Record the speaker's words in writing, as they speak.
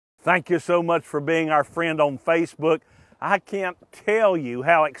Thank you so much for being our friend on Facebook. I can't tell you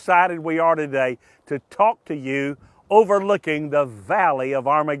how excited we are today to talk to you overlooking the Valley of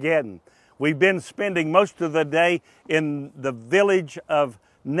Armageddon. We've been spending most of the day in the village of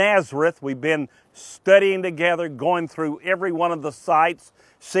Nazareth. We've been studying together, going through every one of the sites,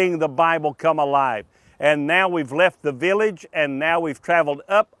 seeing the Bible come alive. And now we've left the village, and now we've traveled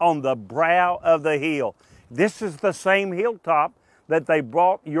up on the brow of the hill. This is the same hilltop that they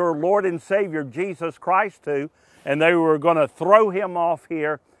brought your Lord and Savior Jesus Christ to, and they were going to throw him off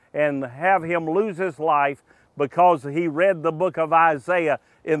here and have him lose his life because he read the book of Isaiah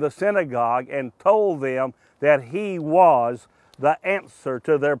in the synagogue and told them that he was the answer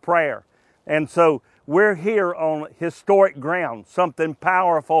to their prayer. And so we're here on historic ground. Something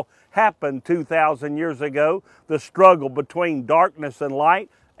powerful happened 2,000 years ago, the struggle between darkness and light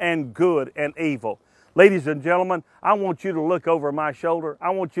and good and evil. Ladies and gentlemen, I want you to look over my shoulder.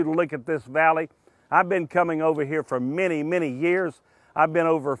 I want you to look at this valley. I've been coming over here for many, many years. I've been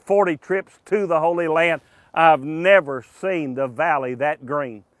over 40 trips to the Holy Land. I've never seen the valley that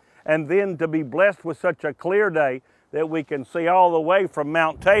green. And then to be blessed with such a clear day that we can see all the way from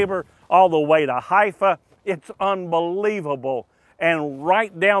Mount Tabor, all the way to Haifa, it's unbelievable. And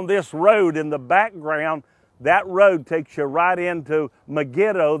right down this road in the background, that road takes you right into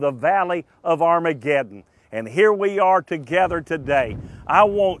Megiddo, the Valley of Armageddon. And here we are together today. I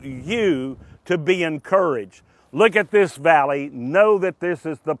want you to be encouraged. Look at this valley. Know that this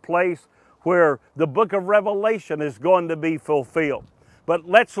is the place where the book of Revelation is going to be fulfilled. But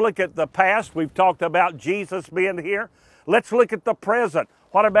let's look at the past. We've talked about Jesus being here. Let's look at the present.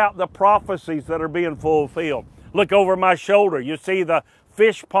 What about the prophecies that are being fulfilled? Look over my shoulder. You see the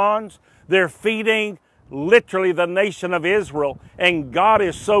fish ponds? They're feeding literally the nation of Israel, and God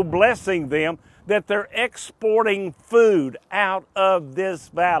is so blessing them that they're exporting food out of this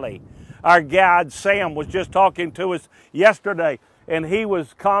valley. Our guide Sam was just talking to us yesterday, and he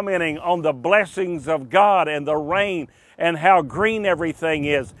was commenting on the blessings of God and the rain and how green everything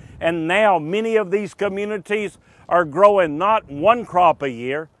is. And now many of these communities are growing not one crop a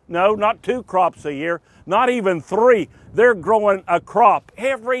year, no, not 2 crops a year, not even 3. They're growing a crop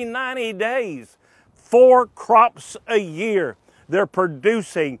every 90 days. 4 crops a year. They're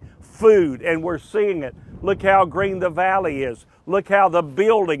producing food, and we're seeing it. Look how green the valley is. Look how the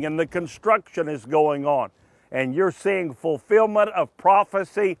building and the construction is going on. And you're seeing fulfillment of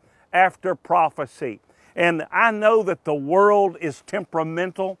prophecy after prophecy. And I know that the world is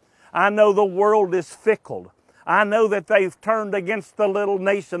temperamental. I know the world is fickle. I know that they've turned against the little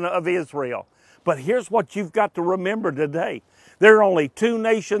nation of Israel. But here's what you've got to remember today. There are only 2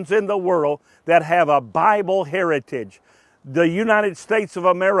 nations in the world that have a Bible heritage. The United States of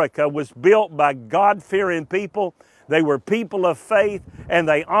America was built by God-fearing people. They were people of faith, and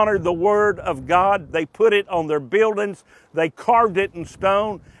they honored the Word of God. They put it on their buildings. They carved it in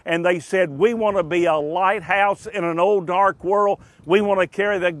stone, and they said, we want to be a lighthouse in an old dark world. We want to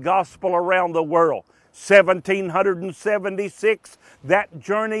carry the gospel around the world. 1776, that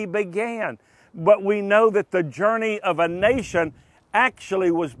journey began. But we know that the journey of a nation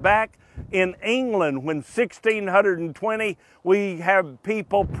actually was back in England when 1620 we have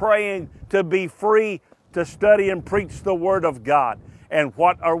people praying to be free to study and preach the Word of God. And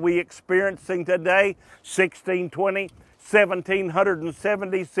what are we experiencing today? 1620,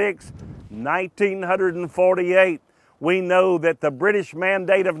 1776, 1948. We know that the British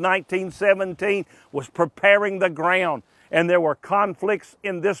Mandate of 1917 was preparing the ground. And there were conflicts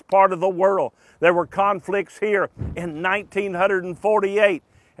in this part of the world. There were conflicts here in 1948.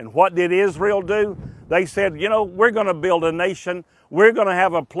 And what did Israel do? They said, you know, we're going to build a nation. We're going to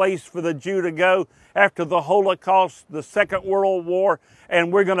have a place for the Jew to go after the Holocaust, the Second World War,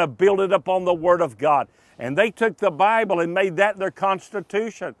 and we're going to build it upon the Word of God. And they took the Bible and made that their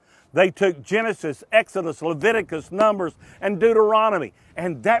constitution. They took Genesis, Exodus, Leviticus, Numbers, and Deuteronomy,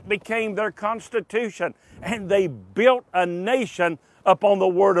 and that became their constitution. And they built a nation upon the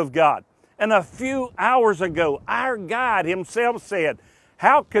Word of God. And a few hours ago, our guide himself said,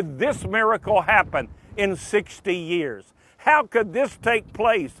 how could this miracle happen in 60 years? How could this take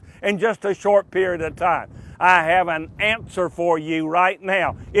place in just a short period of time? I have an answer for you right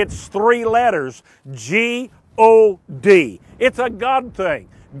now. It's 3 letters, G-O-D. It's a God thing.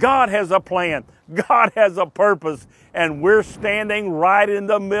 God has a plan. God has a purpose. And we're standing right in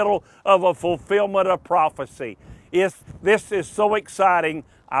the middle of a fulfillment of prophecy. This is so exciting.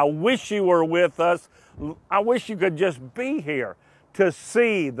 I wish you were with us. I wish you could just be here to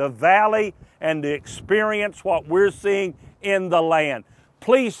see the valley and to experience what we're seeing in the land.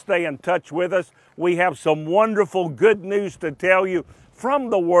 Please stay in touch with us. We have some wonderful good news to tell you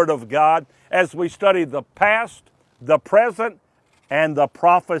from the Word of God as we study the past, the present, and the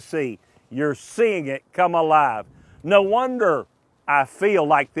prophecy. You're seeing it come alive. No wonder I feel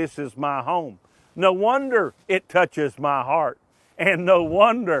like this is my home. No wonder it touches my heart. And no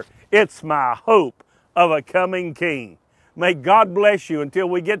wonder it's my hope of a coming King. May God bless you until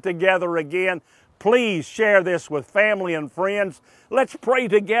we get together again. Please share this with family and friends. Let's pray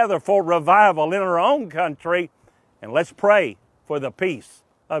together for revival in our own country, and let's pray for the peace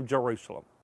of Jerusalem.